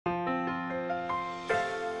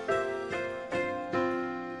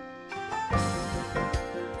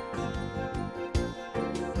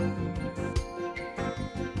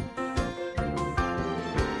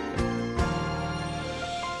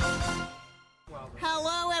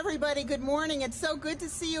Hello, everybody. Good morning. It's so good to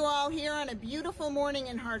see you all here on a beautiful morning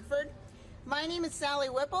in Hartford. My name is Sally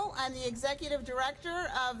Whipple. I'm the Executive Director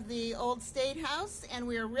of the Old State House, and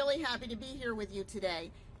we are really happy to be here with you today.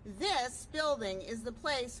 This building is the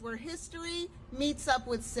place where history meets up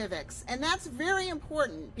with civics, and that's very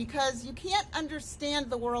important because you can't understand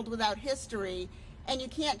the world without history, and you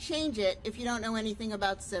can't change it if you don't know anything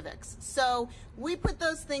about civics. So we put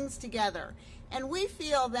those things together, and we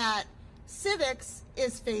feel that civics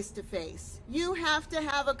is face-to-face. You have to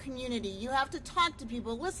have a community. You have to talk to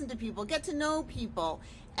people, listen to people, get to know people.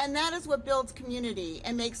 And that is what builds community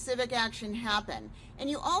and makes civic action happen. And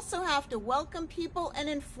you also have to welcome people and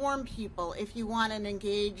inform people if you want an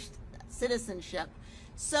engaged citizenship.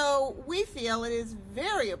 So we feel it is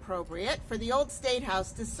very appropriate for the Old State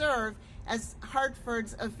House to serve as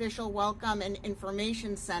Hartford's official welcome and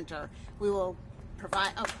information center. We will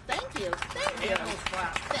provide, oh, thank you. Thank you. Animals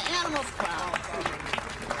clap. The animals clap.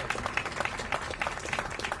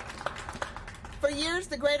 For years,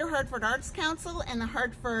 the Greater Hartford Arts Council and the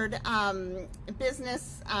Hartford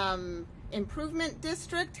Business Improvement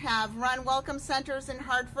District have run welcome centers in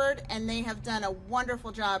Hartford, and they have done a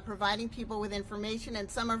wonderful job providing people with information,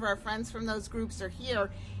 and some of our friends from those groups are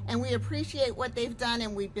here, and we appreciate what they've done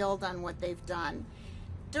and we build on what they've done.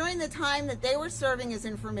 During the time that they were serving as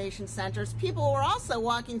information centers, people were also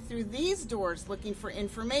walking through these doors looking for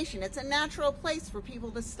information. It's a natural place for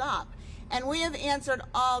people to stop. And we have answered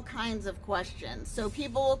all kinds of questions. So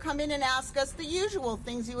people will come in and ask us the usual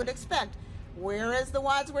things you would expect. Where is the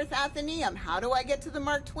Wadsworth Athenaeum? How do I get to the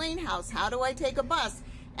Mark Twain House? How do I take a bus?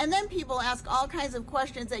 And then people ask all kinds of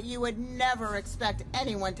questions that you would never expect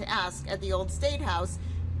anyone to ask at the Old State House.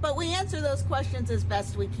 But we answer those questions as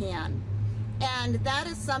best we can. And that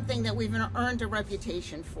is something that we've earned a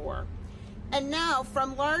reputation for. And now,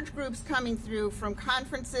 from large groups coming through from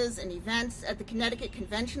conferences and events at the Connecticut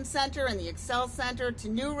Convention Center and the Excel Center to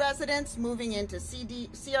new residents moving into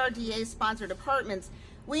CRDA-sponsored apartments,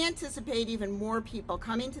 we anticipate even more people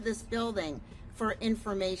coming to this building for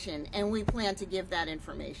information, and we plan to give that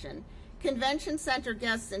information. Convention Center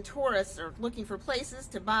guests and tourists are looking for places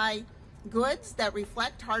to buy goods that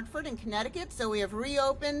reflect Hartford and Connecticut, so we have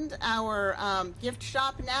reopened our gift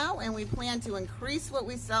shop now, and we plan to increase what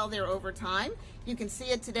we sell there over time. You can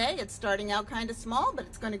see it today. It's starting out kind of small, but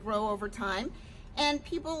it's going to grow over time. And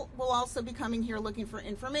people will also be coming here looking for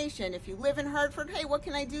information. If you live in Hartford, hey, what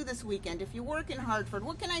can I do this weekend? If you work in Hartford,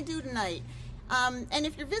 what can I do tonight? And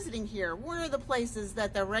if you're visiting here, where are the places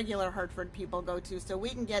that the regular Hartford people go to so we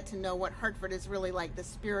can get to know what Hartford is really like, the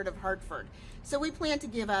spirit of Hartford. So we plan to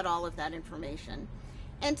give out all of that information.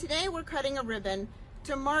 And today we're cutting a ribbon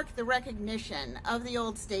to mark the recognition of the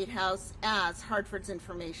Old State House as Hartford's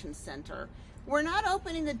Information Center. We're not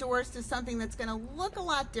opening the doors to something that's going to look a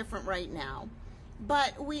lot different right now,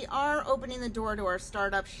 but we are opening the door to our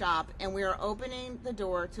startup shop, and we are opening the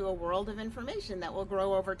door to a world of information that will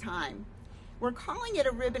grow over time. We're calling it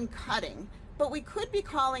a ribbon cutting, but we could be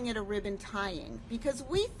calling it a ribbon tying because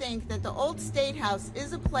we think that the Old State House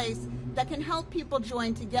is a place that can help people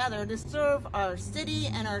join together to serve our city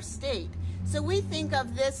and our state. So we think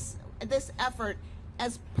of this effort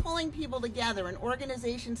as pulling people together and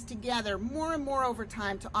organizations together more and more over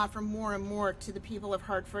time to offer more and more to the people of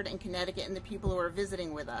Hartford and Connecticut and the people who are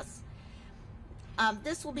visiting with us.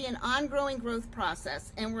 This will be an ongoing growth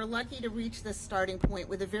process, and we're lucky to reach this starting point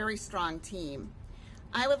with a very strong team.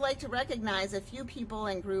 I would like to recognize a few people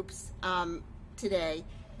and groups today.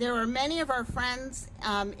 There are many of our friends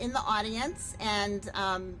in the audience, and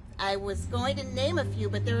I was going to name a few,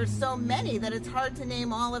 but there are so many that it's hard to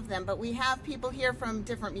name all of them. But we have people here from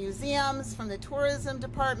different museums, from the tourism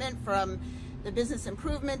department, from the Business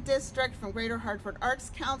Improvement District, from Greater Hartford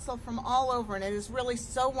Arts Council, from all over, and it is really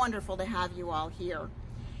so wonderful to have you all here.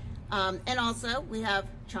 And also, we have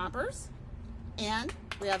Chompers, and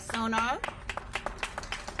we have Sonar.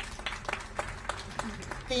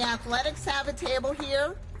 The athletics have a table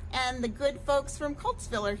here, and the good folks from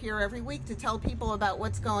Coltsville are here every week to tell people about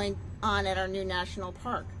what's going on at our new national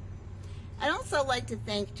park. I'd also like to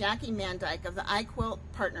thank Jackie Mandyke of the iQuilt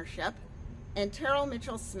Partnership and Terrell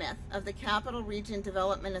Mitchell-Smith of the Capital Region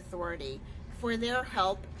Development Authority for their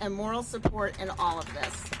help and moral support in all of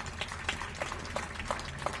this.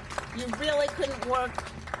 You really couldn't work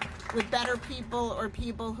with better people or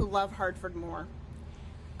people who love Hartford more.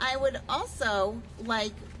 I would also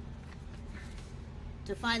like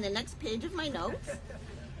to find the next page of my notes.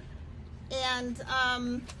 And,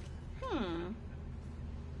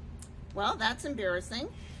 well, that's embarrassing.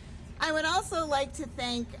 I would also like to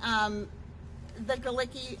thank the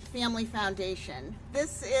Galicki Family Foundation.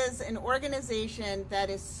 This is an organization that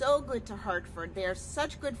is so good to Hartford. They are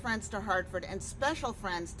such good friends to Hartford and special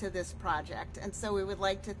friends to this project. And so we would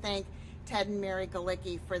like to thank Ted and Mary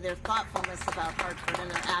Galicki for their thoughtfulness about Hartford and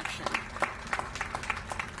their action.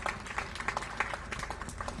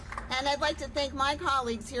 And I'd like to thank my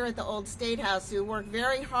colleagues here at the Old State House who worked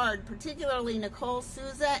very hard, particularly Nicole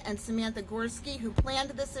Souza and Samantha Gorski, who planned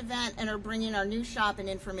this event and are bringing our new shop and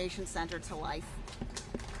information center to life.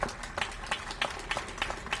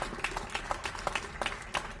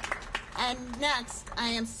 And next, I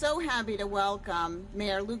am so happy to welcome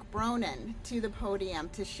Mayor Luke Bronin to the podium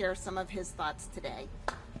to share some of his thoughts today.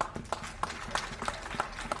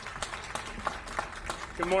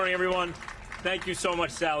 Good morning, everyone. Thank you so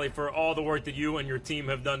much, Sally, for all the work that you and your team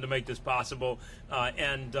have done to make this possible.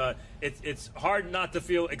 It's hard not to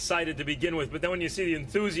feel excited to begin with, but then when you see the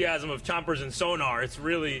enthusiasm of Chompers and Sonar, it's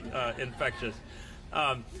really infectious.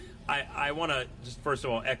 I want to just first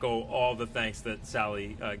of all echo all the thanks that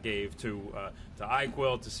Sally gave to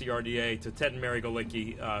IQUIL, to CRDA, to Ted and Mary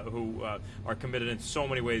Galicki, who are committed in so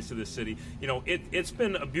many ways to this city. You know, it's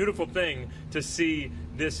been a beautiful thing to see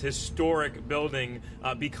this historic building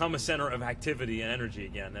become a center of activity and energy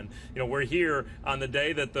again. And you know, we're here on the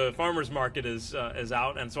day that the farmers market is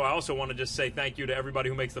out, and so I also want to just say thank you to everybody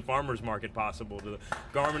who makes the farmers market possible, to the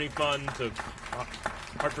Garmany Fund, to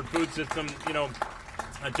Hartford Food System. You know.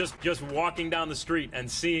 Just walking down the street and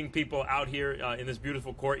seeing people out here in this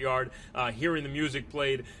beautiful courtyard, hearing the music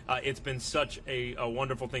played, it's been such a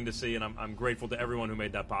wonderful thing to see, and I'm grateful to everyone who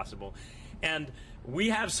made that possible. And we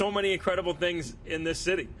have so many incredible things in this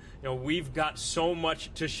city. You know, we've got so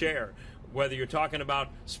much to share. Whether you're talking about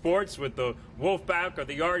sports with the Wolfpack or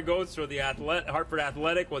the Yard Goats or the Hartford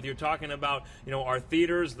Athletic, whether you're talking about, you know, our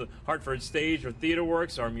theaters, the Hartford Stage or Theater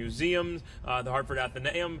Works, our museums, the Hartford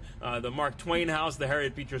Athenaeum, the Mark Twain House, the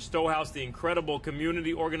Harriet Beecher Stowe House, the incredible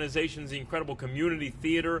community organizations, the incredible community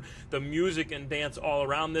theater, the music and dance all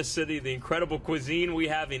around this city, the incredible cuisine we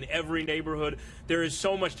have in every neighborhood. There is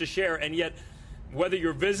so much to share, and yet whether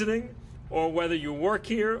you're visiting or whether you work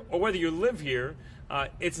here or whether you live here,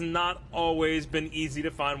 it's not always been easy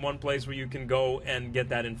to find one place where you can go and get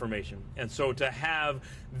that information. And so to have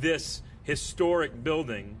this historic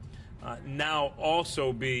building now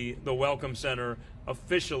also be the welcome center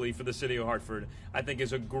officially for the city of Hartford, I think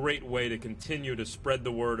is a great way to continue to spread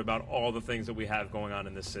the word about all the things that we have going on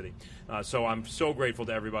in this city. So I'm so grateful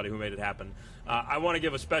to everybody who made it happen. I want to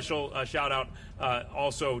give a special shout out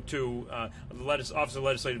also to the Office of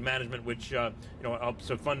Legislative Management, which you know, helps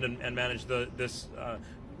to fund and manage this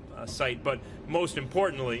site, but most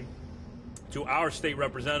importantly, to our state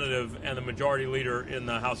representative and the majority leader in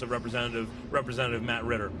the House of Representatives, Representative Matt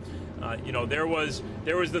Ritter. You know, there was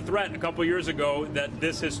the threat a couple years ago that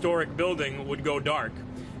this historic building would go dark.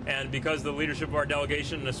 And because the leadership of our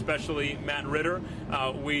delegation, and especially Matt Ritter,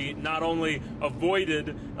 we not only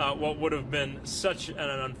avoided what would have been such an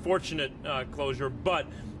unfortunate closure, but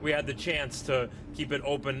we had the chance to keep it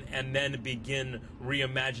open and then begin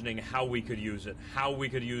reimagining how we could use it, how we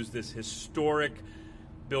could use this historic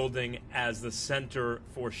building as the center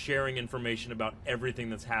for sharing information about everything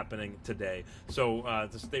that's happening today. So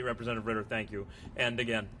to State Representative Ritter, thank you. And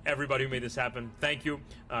again, everybody who made this happen, thank you.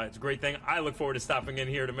 It's a great thing. I look forward to stopping in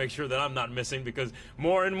here to make sure that I'm not missing, because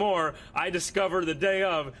more and more I discover the day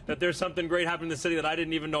of that there's something great happening in the city that I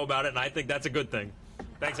didn't even know about it, and I think that's a good thing.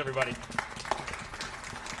 Thanks, everybody.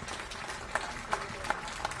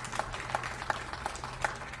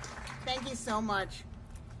 Thank you so much.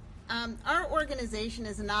 Our organization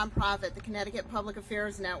is a nonprofit, the Connecticut Public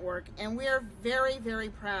Affairs Network, and we are very, very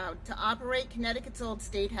proud to operate Connecticut's Old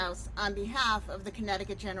State House on behalf of the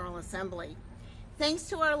Connecticut General Assembly. Thanks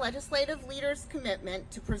to our legislative leaders' commitment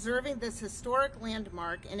to preserving this historic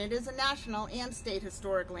landmark, and it is a national and state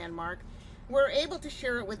historic landmark, we're able to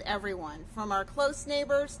share it with everyone, from our close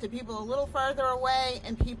neighbors to people a little farther away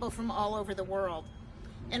and people from all over the world.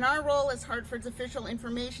 In our role as Hartford's official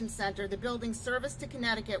information center, the building's service to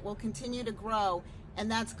Connecticut will continue to grow, and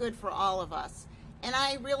that's good for all of us. And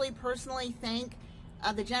I really personally thank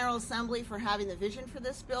the General Assembly for having the vision for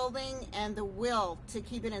this building and the will to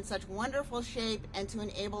keep it in such wonderful shape and to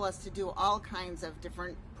enable us to do all kinds of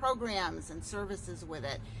different programs and services with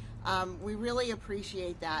it. We really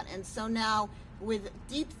appreciate that. And so now, with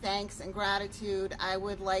deep thanks and gratitude, I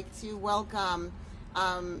would like to welcome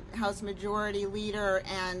House Majority Leader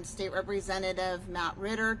and State Representative Matt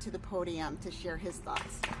Ritter to the podium to share his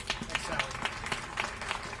thoughts. Thanks, Sally.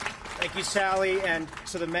 Thank you, Sally, and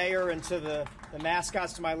to the mayor and to the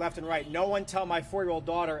mascots to my left and right. No one tell my 4-year-old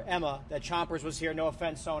daughter, Emma, that Chompers was here. No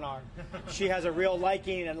offense, Sonar. She has a real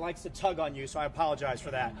liking and likes to tug on you, so I apologize for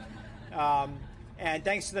that. And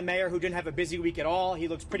thanks to the mayor, who didn't have a busy week at all. He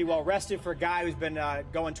looks pretty well rested for a guy who's been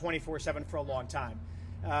going 24/7 for a long time.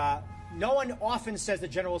 No one often says the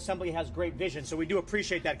General Assembly has great vision, so we do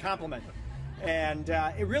appreciate that compliment. And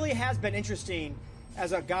it really has been interesting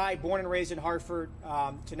as a guy born and raised in Hartford,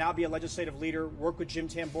 to now be a legislative leader, work with Jim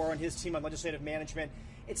Tamboro and his team on legislative management.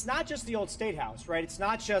 It's not just the old State House, right? It's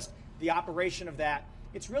not just the operation of that.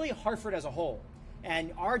 It's really Hartford as a whole.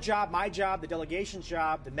 And our job, my job, the delegation's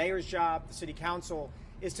job, the mayor's job, the city council,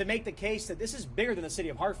 is to make the case that this is bigger than the city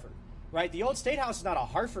of Hartford, right? The old State House is not a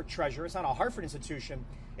Hartford treasure. It's not a Hartford institution.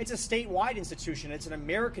 It's a statewide institution. It's an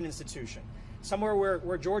American institution. Somewhere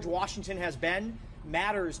where George Washington has been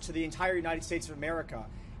matters to the entire United States of America.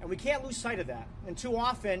 And we can't lose sight of that. And too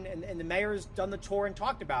often, and the mayor's done the tour and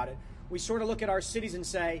talked about it, we sort of look at our cities and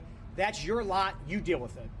say, that's your lot, you deal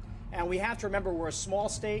with it. And we have to remember we're a small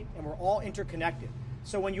state and we're all interconnected.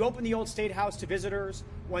 So when you open the old State House to visitors,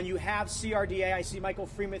 when you have CRDA, I see Michael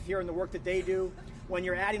Freemuth here and the work that they do, when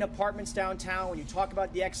you're adding apartments downtown, when you talk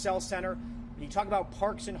about the Excel Center, when you talk about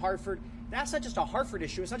parks in Hartford, that's not just a Hartford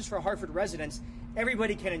issue. It's not just for Hartford residents.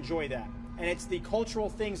 Everybody can enjoy that. And it's the cultural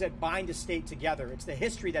things that bind a state together. It's the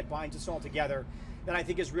history that binds us all together that I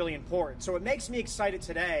think is really important. So what makes me excited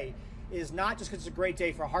today is not just because it's a great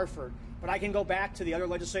day for Hartford, but I can go back to the other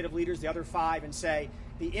legislative leaders, the other 5, and say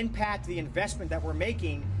the impact, the investment that we're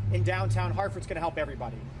making in downtown Hartford is going to help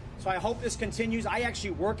everybody. So I hope this continues. I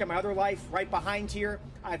actually work in my other life right behind here.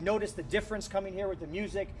 I've noticed the difference coming here with the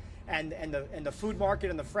music and the food market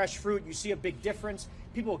and the fresh fruit. You see a big difference.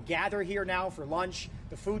 People gather here now for lunch,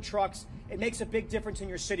 the food trucks. It makes a big difference in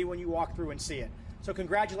your city when you walk through and see it. So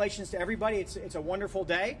congratulations to everybody. It's a wonderful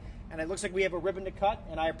day, and it looks like we have a ribbon to cut,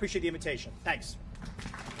 and I appreciate the invitation. Thanks.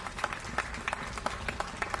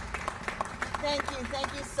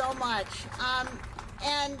 Thank you so much.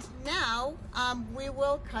 And now we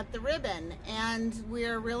will cut the ribbon, and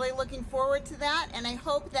we're really looking forward to that. And I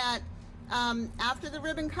hope that after the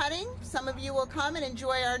ribbon cutting, some of you will come and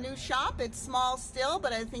enjoy our new shop. It's small still,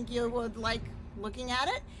 but I think you would like looking at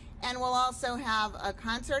it. And we'll also have a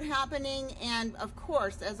concert happening, and of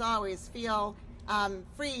course, as always, feel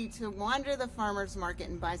free to wander the farmers market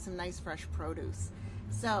and buy some nice fresh produce.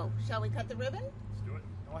 So, shall we cut the ribbon? Let's do it.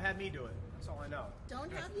 Don't have me do it. That's all I know.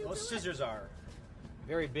 Don't have you do it? Those scissors are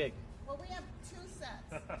very big. Well, we have 2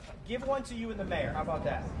 sets. Give one to you and the mayor. How about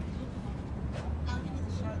that? I'll give you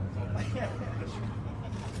the sharp.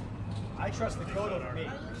 I trust the code over me. Are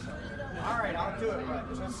you sure you don't want All right, I'll do it, but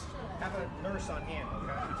just have a nurse on hand, okay?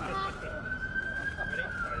 Ready?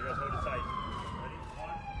 All right, you guys hold it tight.